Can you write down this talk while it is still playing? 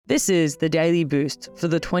This is the daily boost for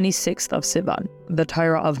the 26th of Sivan, the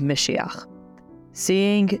Torah of Moshiach.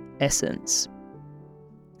 Seeing Essence.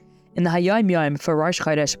 In the Hayom Yom for Rosh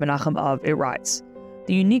Chodesh Menachem Av, it writes,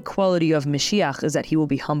 "The unique quality of Moshiach is that he will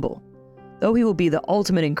be humble. Though he will be the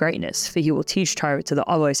ultimate in greatness, for he will teach Torah to the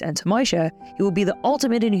Avos and to Moshe, he will be the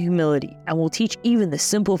ultimate in humility and will teach even the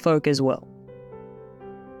simple folk as well."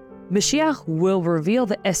 Moshiach will reveal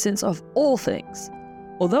the essence of all things.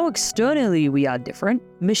 Although externally we are different,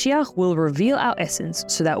 Moshiach will reveal our essence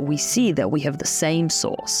so that we see that we have the same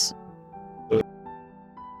source.